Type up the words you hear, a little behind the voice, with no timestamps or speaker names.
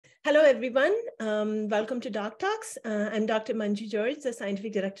Hello, everyone. Welcome to DocTalks. I'm Dr. Manju George, the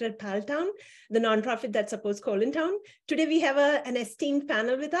Scientific Director at Paltown, the nonprofit that supports Town. Today, we have an esteemed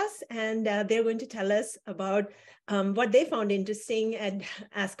panel with us, and they're going to tell us about what they found interesting at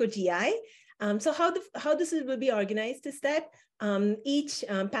ASCO GI. So how this will be organized is that each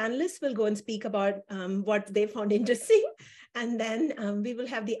panelist will go and speak about what they found interesting, and then we will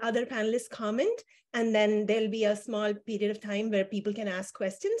have the other panelists comment, and then there'll be a small period of time where people can ask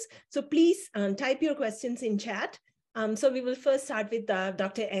questions. So please type your questions in chat. So we will first start with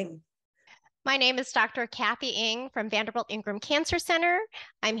Dr. Eng. My name is Dr. Cathy Eng from Vanderbilt Ingram Cancer Center.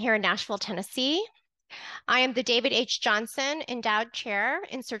 I'm here in Nashville, Tennessee. I am the David H. Johnson Endowed Chair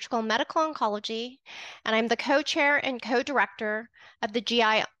in Surgical Medical Oncology, and I'm the co-chair and co-director of the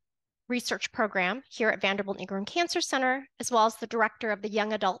GI Research Program here at Vanderbilt Ingram Cancer Center, as well as the director of the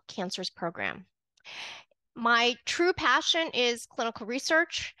Young Adult Cancers Program. My true passion is clinical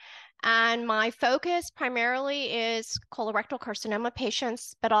research, and my focus primarily is colorectal carcinoma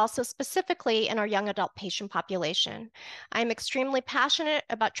patients, but also specifically in our young adult patient population. I'm extremely passionate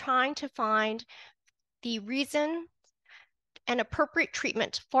about trying to find the reason and appropriate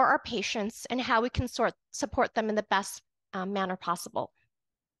treatment for our patients and how we can support them in the best manner possible.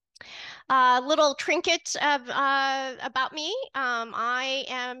 Little trinket about me. I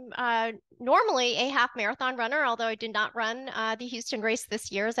am normally a half marathon runner, although I did not run the Houston race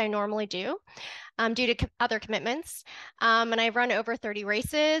this year as I normally do due to other commitments. And I've run over 30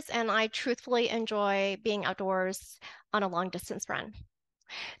 races, and I truthfully enjoy being outdoors on a long distance run.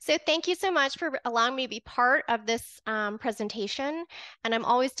 So thank you so much for allowing me to be part of this presentation. And I'm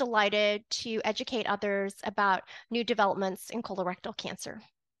always delighted to educate others about new developments in colorectal cancer.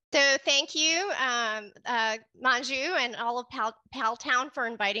 So thank you, Manju and all of Paltown for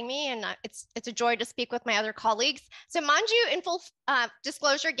inviting me, and it's a joy to speak with my other colleagues. So Manju, in full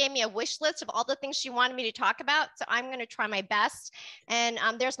disclosure, gave me a wish list of all the things she wanted me to talk about, so I'm going to try my best, and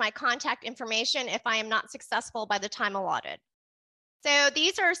there's my contact information if I am not successful by the time allotted. So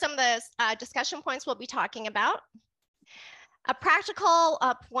these are some of the discussion points we'll be talking about. A practical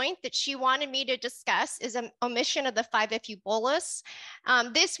point that she wanted me to discuss is an omission of the 5FU bolus.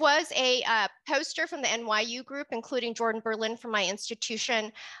 This was a poster from the NYU group, including Jordan Berlin from my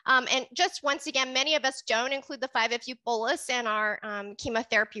institution. And just once again, many of us don't include the 5FU bolus in our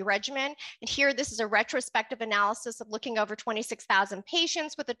chemotherapy regimen. And here, this is a retrospective analysis of looking over 26,000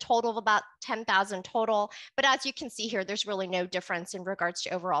 patients with a total of about 10,000 total. But as you can see here, there's really no difference in regards to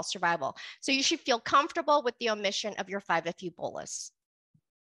overall survival. So you should feel comfortable with the omission of your 5FU bolus.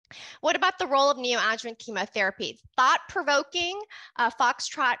 What about the role of neoadjuvant chemotherapy? Thought-provoking.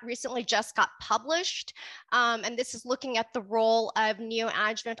 Foxtrot recently just got published, and this is looking at the role of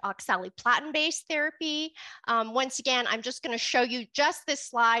neoadjuvant oxaliplatin-based therapy. Once again, I'm just going to show you just this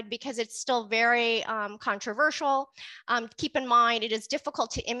slide because it's still very controversial. Keep in mind, it is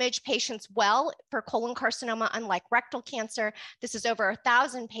difficult to image patients well for colon carcinoma, unlike rectal cancer. This is over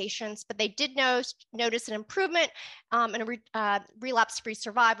 1,000 patients, but they did notice an improvement in relapse-free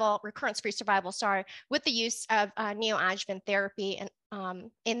survival, recurrence-free survival, sorry, with the use of neoadjuvant therapy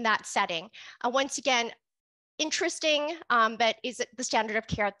in that setting. Once again, interesting, but is it the standard of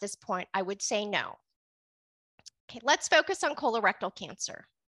care at this point? I would say no. Okay, let's focus on colorectal cancer.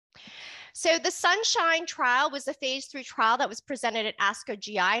 So the Sunshine trial was a phase 3 trial that was presented at ASCO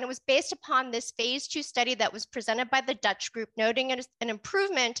GI, and it was based upon this phase 2 study that was presented by the Dutch group, noting an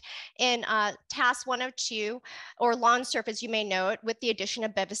improvement in TAS 102, or Lonsurf, as you may know it, with the addition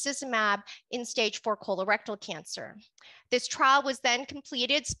of bevacizumab in stage 4 colorectal cancer. This trial was then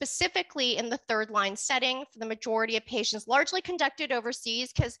completed specifically in the third-line setting for the majority of patients, largely conducted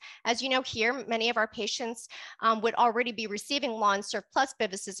overseas, because as you know here, many of our patients would already be receiving Lonsurf plus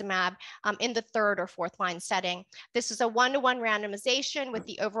bevacizumab in the third or fourth line setting. This is a 1-to-1 randomization with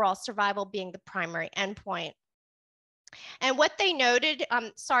the overall survival being the primary endpoint. And what they noted,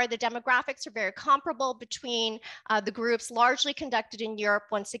 the demographics are very comparable between the groups, largely conducted in Europe.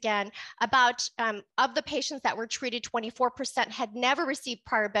 Once again, about of the patients that were treated, 24% had never received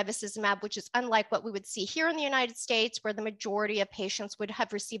prior bevacizumab, which is unlike what we would see here in the United States, where the majority of patients would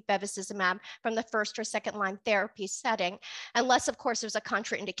have received bevacizumab from the first or second line therapy setting, unless, of course, there's a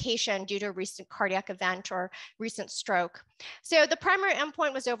contraindication due to a recent cardiac event or recent stroke. So the primary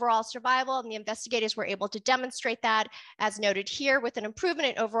endpoint was overall survival, and the investigators were able to demonstrate that, as noted here, with an improvement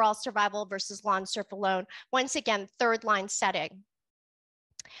in overall survival versus Lonsurf alone. Once again, third line setting.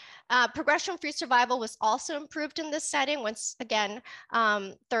 Progression-free survival was also improved in this setting. Once again,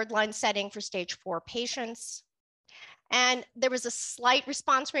 third line setting for stage 4 patients. And there was a slight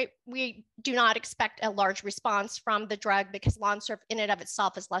response rate. We do not expect a large response from the drug because Lonsurf in and of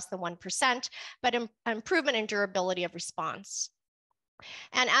itself is less than 1%, but improvement in durability of response.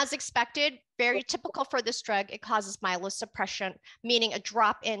 And as expected, very typical for this drug, it causes myelosuppression, meaning a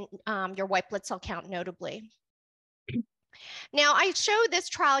drop in your white blood cell count notably. Now, I show this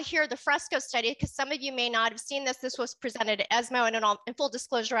trial here, the FRESCO study, because some of you may not have seen this. This was presented at ESMO, and in full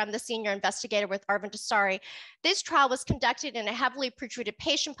disclosure, I'm the senior investigator with Arvind Dasari. This trial was conducted in a heavily pretreated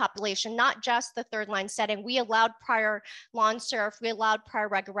patient population, not just the third-line setting. We allowed prior Lonsurf, we allowed prior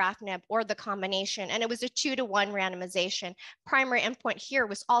regorafenib, or the combination, and it was a 2-to-1 randomization. Primary endpoint here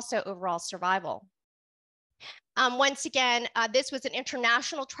was also overall survival. Once again, this was an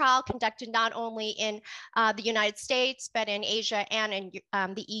international trial conducted not only in the United States, but in Asia and in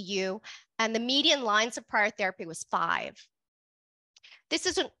the EU. And the median lines of prior therapy was 5. This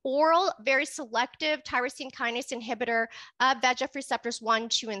is an oral, very selective tyrosine kinase inhibitor of VEGF receptors 1,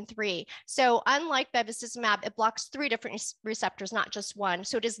 2, and 3. So unlike bevacizumab, it blocks 3 different receptors, not just one.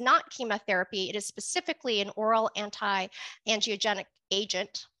 So it is not chemotherapy. It is specifically an oral anti-angiogenic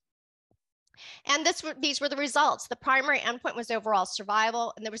agent. And these were the results. The primary endpoint was overall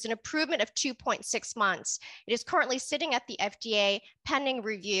survival, and there was an improvement of 2.6 months. It is currently sitting at the FDA pending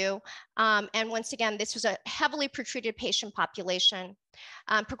review. And once again, this was a heavily pretreated patient population.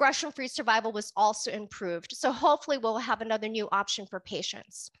 Progression-free survival was also improved. So hopefully we'll have another new option for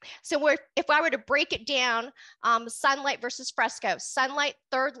patients. So if I were to break it down, Sunlight versus Fresco. Sunlight,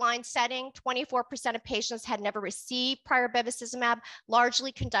 third-line setting, 24% of patients had never received prior bevacizumab,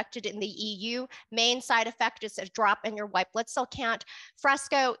 largely conducted in the EU. Main side effect is a drop in your white blood cell count.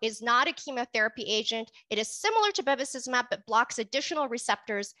 Fresco is not a chemotherapy agent. It is similar to bevacizumab, but blocks additional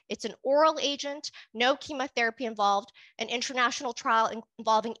receptors. It's an oral agent, no chemotherapy involved, an international trial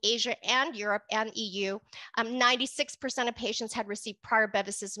involving Asia and Europe and EU. 96% of patients had received prior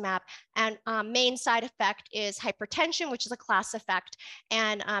bevacizumab, and main side effect is hypertension, which is a class effect,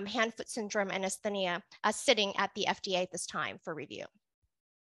 and hand-foot syndrome and asthenia, sitting at the FDA at this time for review.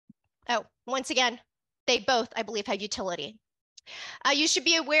 Oh, once again, they both, I believe, have utility. You should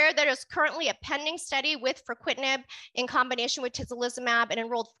be aware that there's currently a pending study with fruquintinib in combination with tislelizumab and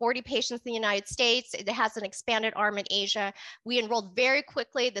enrolled 40 patients in the United States. It has an expanded arm in Asia. We enrolled very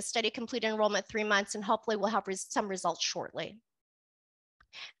quickly. The study completed enrollment 3 months, and hopefully we'll have some results shortly.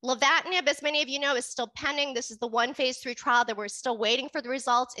 Lenvatinib, as many of you know, is still pending. This is the one phase 3 trial that we're still waiting for the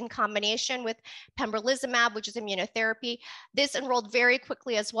results in combination with pembrolizumab, which is immunotherapy. This enrolled very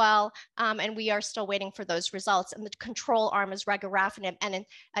quickly as well, and we are still waiting for those results. And the control arm is regorafenib and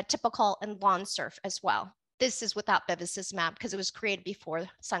a typical and Lonsurf as well. This is without bevacizumab because it was created before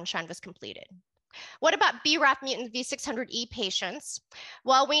Sunshine was completed. What about BRAF mutant V600E patients?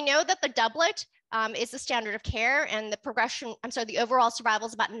 Well, we know that the doublet is the standard of care, and the overall survival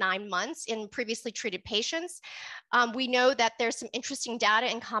is about 9 months in previously treated patients. We know that there's some interesting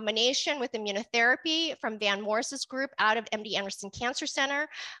data in combination with immunotherapy from Van Morris's group out of MD Anderson Cancer Center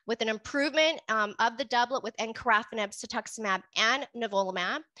with an improvement of the doublet with encorafenib, cetuximab, and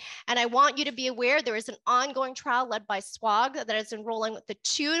nivolumab. And I want you to be aware there is an ongoing trial led by SWOG that is enrolling with the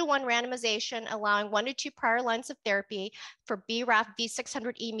 2-to-1 randomization, allowing 1 to 2 prior lines of therapy for BRAF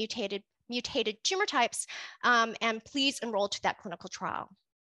V600E mutated tumor types, and please enroll to that clinical trial.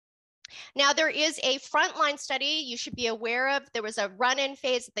 Now, there is a frontline study you should be aware of. There was a run-in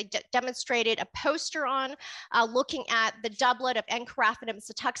phase that they demonstrated a poster on looking at the doublet of encorafenib and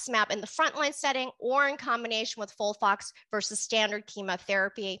cetuximab in the frontline setting or in combination with FOLFOX versus standard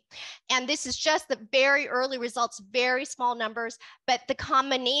chemotherapy. And this is just the very early results, very small numbers, but the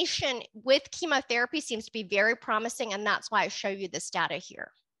combination with chemotherapy seems to be very promising, and that's why I show you this data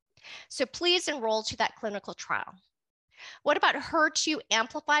here. So please enroll to that clinical trial. What about HER2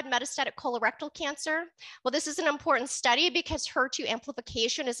 amplified metastatic colorectal cancer? Well, this is an important study because HER2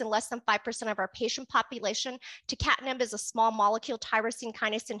 amplification is in less than 5% of our patient population. Tucatinib is a small molecule tyrosine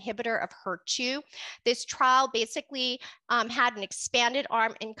kinase inhibitor of HER2. This trial basically had an expanded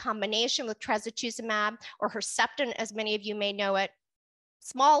arm in combination with trastuzumab or Herceptin, as many of you may know it.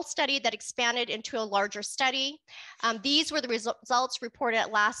 Small study that expanded into a larger study. These were the results reported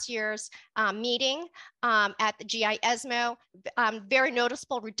at last year's meeting at the GI ESMO. Very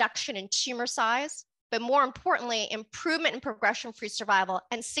noticeable reduction in tumor size, but more importantly, improvement in progression-free survival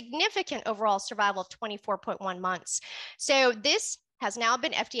and significant overall survival of 24.1 months. So this has now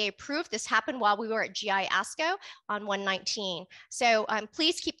been FDA approved. This happened while we were at GI ASCO on 1/19. So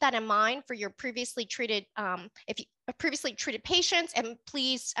please keep that in mind for your previously treated, previously treated patients, and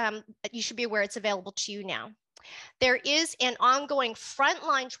please, you should be aware it's available to you now. There is an ongoing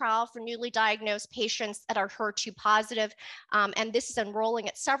frontline trial for newly diagnosed patients that are HER2 positive, and this is enrolling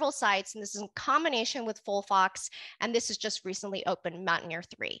at several sites, and this is in combination with FOLFOX, and this is just recently opened, Mountaineer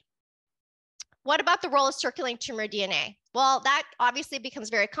 3. What about the role of circulating tumor DNA? Well, that obviously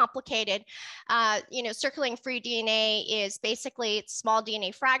becomes very complicated. Circulating free DNA is basically small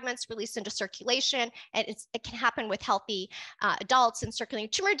DNA fragments released into circulation, and it can happen with healthy adults. And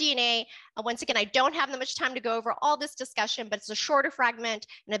circulating tumor DNA, once again, I don't have that much time to go over all this discussion, but it's a shorter fragment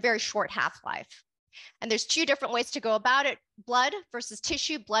and a very short half-life. And there's two different ways to go about it: blood versus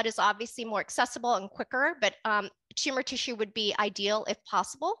tissue. Blood is obviously more accessible and quicker, but tumor tissue would be ideal if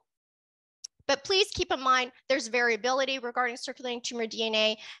possible. But please keep in mind, there's variability regarding circulating tumor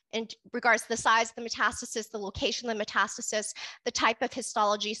DNA in regards to the size of the metastasis, the location of the metastasis, the type of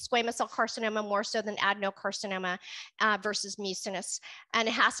histology, squamous cell carcinoma more so than adenocarcinoma versus mucinous, and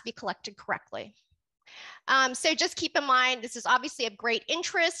it has to be collected correctly. So just keep in mind, this is obviously of great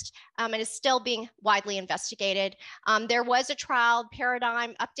interest and is still being widely investigated. There was a trial,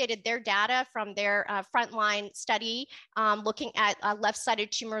 Paradigm updated their data from their frontline study looking at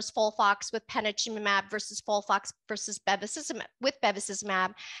left-sided tumors, FOLFOX with panitumumab versus FOLFOX versus bevacizumab with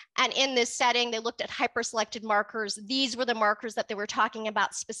bevacizumab. And in this setting, they looked at hyperselected markers. These were the markers that they were talking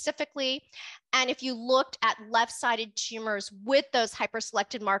about specifically. And if you looked at left-sided tumors with those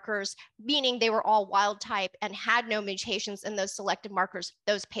hyperselected markers, meaning they were all wild type and had no mutations in those selected markers,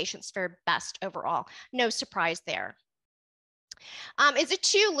 those patients fared best overall. No surprise there. Is it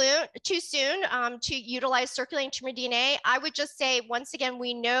too soon to utilize circulating tumor DNA? I would just say, once again,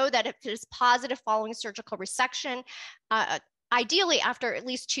 we know that if it is positive following surgical resection, ideally after at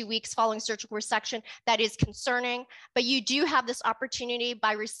least 2 weeks following surgical resection, that is concerning, but you do have this opportunity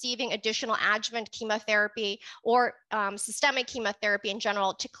by receiving additional adjuvant chemotherapy or systemic chemotherapy in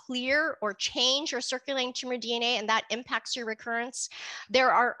general to clear or change your circulating tumor DNA, and that impacts your recurrence.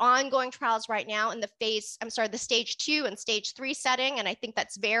 There are ongoing trials right now in the stage 2 and stage 3 setting, and I think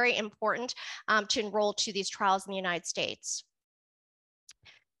that's very important to enroll to these trials in the United States.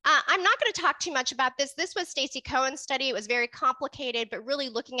 I'm not going to talk too much about this. This was Stacey Cohen's study. It was very complicated, but really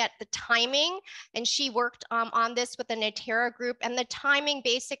looking at the timing, and she worked on this with the Natera group, and the timing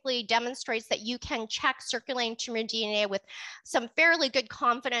basically demonstrates that you can check circulating tumor DNA with some fairly good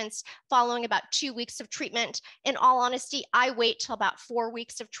confidence following about 2 weeks of treatment. In all honesty, I wait till about 4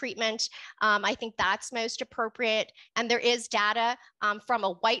 weeks of treatment. I think that's most appropriate, and there is data from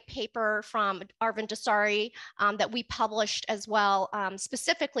a white paper from Arvind Dasari that we published as well,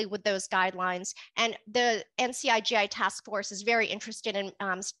 specifically with those guidelines. And the NCI-GI task force is very interested in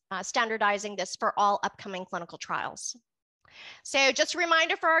standardizing this for all upcoming clinical trials. So just a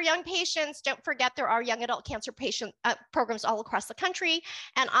reminder for our young patients, don't forget there are young adult cancer patient programs all across the country.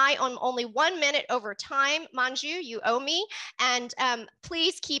 And I am only 1 minute over time. Manju, you owe me. And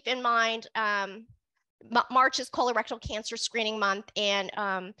please keep in mind, March is colorectal cancer screening month, and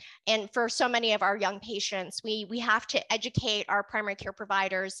for so many of our young patients, we have to educate our primary care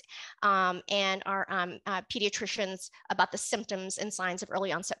providers and our pediatricians about the symptoms and signs of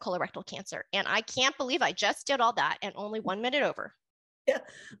early onset colorectal cancer. And I can't believe I just did all that and only 1 minute over. Yeah,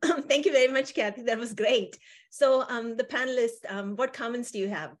 thank you very much, Kathy. That was great. So the panelists, what comments do you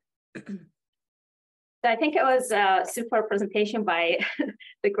have? I think it was a super presentation by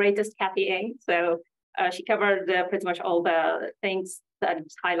the greatest Cathy Eng. So she covered pretty much all the things that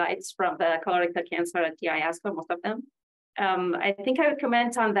highlights from the colorectal cancer at ASCO, most of them. I think I would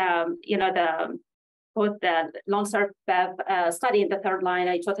comment on both the long-serve Bev study in the third line.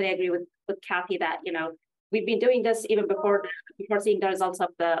 I totally agree with Kathy that, we've been doing this even before seeing the results of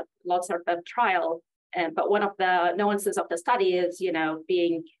the long-serve Bev trial. But one of the nuances of the study is,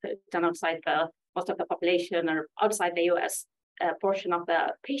 being done outside most of the population or outside the US. Portion of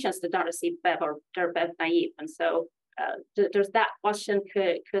the patients that don't receive Bev or they're Bev naive. And so there's that question,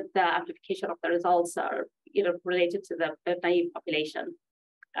 could the amplification of the results are related to the Bev naive population?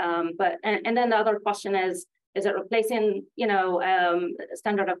 And then the other question is it replacing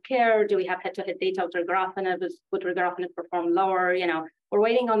standard of care? Do we have head-to-head data with regorafenib? Would regorafenib perform lower? We're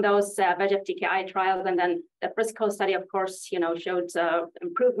waiting on those VEGF TKI trials, and then the Frisco study, of course, showed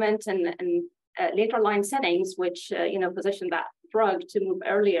improvement in later line settings, which position that drug to move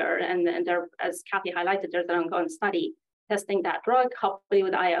earlier. And there, as Kathy highlighted, there's an ongoing study testing that drug, hopefully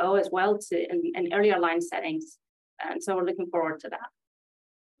with IO as well, in earlier line settings. And so we're looking forward to that.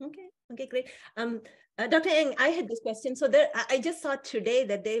 Okay, great. Dr. Eng, I had this question. So I just saw today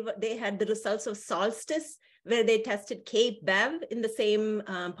that they had the results of Solstice, where they tested K-Bev in the same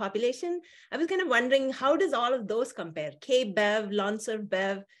population. I was kind of wondering, how does all of those compare? K-Bev, Lonsurf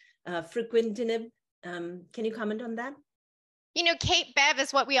Bev, fruquintinib. Can you comment on that? You know, Kate Bev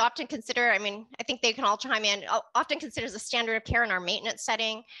is what we often consider. I mean, I think they can all chime in. Often considers a standard of care in our maintenance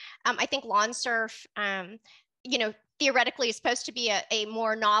setting. I think Lonsurf, you know, theoretically is supposed to be a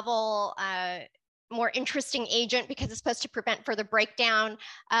more novel, more interesting agent because it's supposed to prevent further breakdown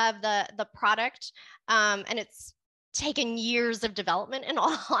of the product. And it's taken years of development, in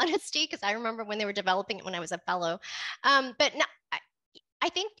all honesty, because I remember when they were developing it when I was a fellow. But no, I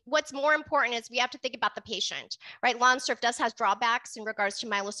think what's more important is we have to think about the patient, right? Lonsurf does have drawbacks in regards to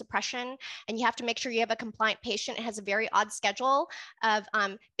myelosuppression, and you have to make sure you have a compliant patient. It has a very odd schedule of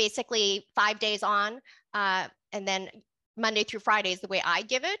basically 5 days on, and then Monday through Friday is the way I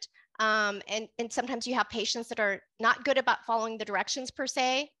give it. And sometimes you have patients that are not good about following the directions per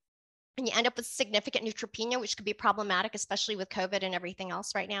se, and you end up with significant neutropenia, which could be problematic, especially with COVID and everything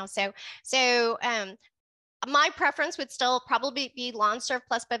else right now. So my preference would still probably be Lonsurf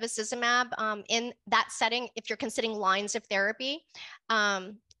plus bevacizumab in that setting if you're considering lines of therapy.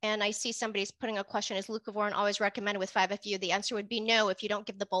 And I see somebody's putting a question, is leucovorin always recommended with 5-FU? The answer would be no. If you don't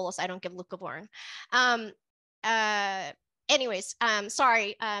give the bolus, I don't give leucovorin. Anyways,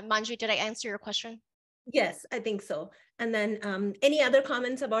 sorry, Manju, did I answer your question? Yes, I think so. And then any other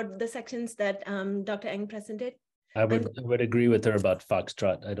comments about the sections that Dr. Eng presented? I would agree with her about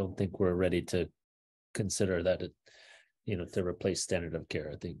Foxtrot. I don't think we're ready to consider that to replace standard of care.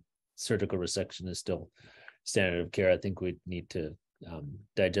 I think surgical resection is still standard of care. I think we need to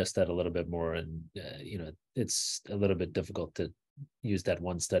digest that a little bit more, and it's a little bit difficult to use that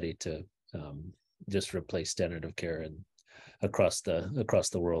one study to just replace standard of care and across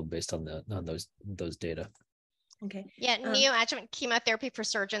the world based on those data. Okay. Yeah, neoadjuvant chemotherapy for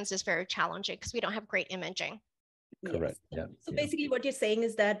surgeons is very challenging because we don't have great imaging. Correct. Yes. Yeah. So basically what you're saying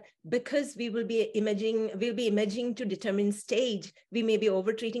is that because we'll be imaging to determine stage, we may be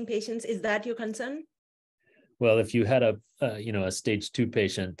over-treating patients. Is that your concern? Well, if you had a stage 2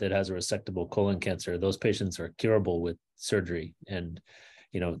 patient that has a resectable colon cancer, those patients are curable with surgery. And,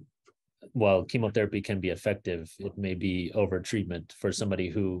 while chemotherapy can be effective, it may be over-treatment for somebody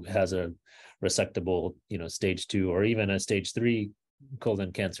who has a resectable, stage 2 or even a stage 3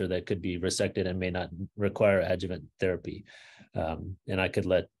 colon cancer that could be resected and may not require adjuvant therapy. And I could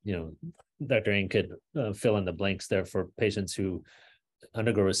let, Dr. Eng could fill in the blanks there for patients who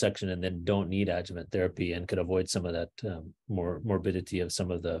undergo resection and then don't need adjuvant therapy and could avoid some of that morbidity of some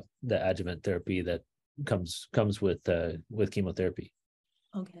of the adjuvant therapy that comes with chemotherapy.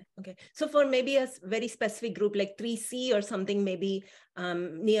 Okay. So for maybe a very specific group like 3C or something, maybe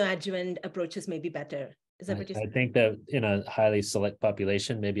neoadjuvant approaches may be better. Is that what you're saying? I think that in a highly select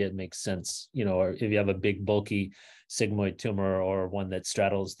population, maybe it makes sense, or if you have a big bulky sigmoid tumor or one that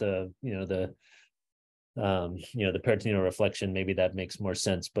straddles the peritoneal reflection, maybe that makes more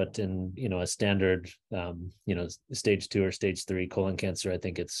sense. But in, a standard, stage 2 or stage 3 colon cancer, I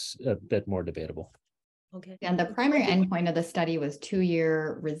think it's a bit more debatable. Okay. And the primary endpoint of the study was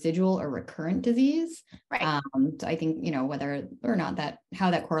 2-year residual or recurrent disease. Right. So I think, whether or not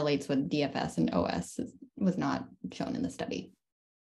how that correlates with DFS and OS was not shown in the study.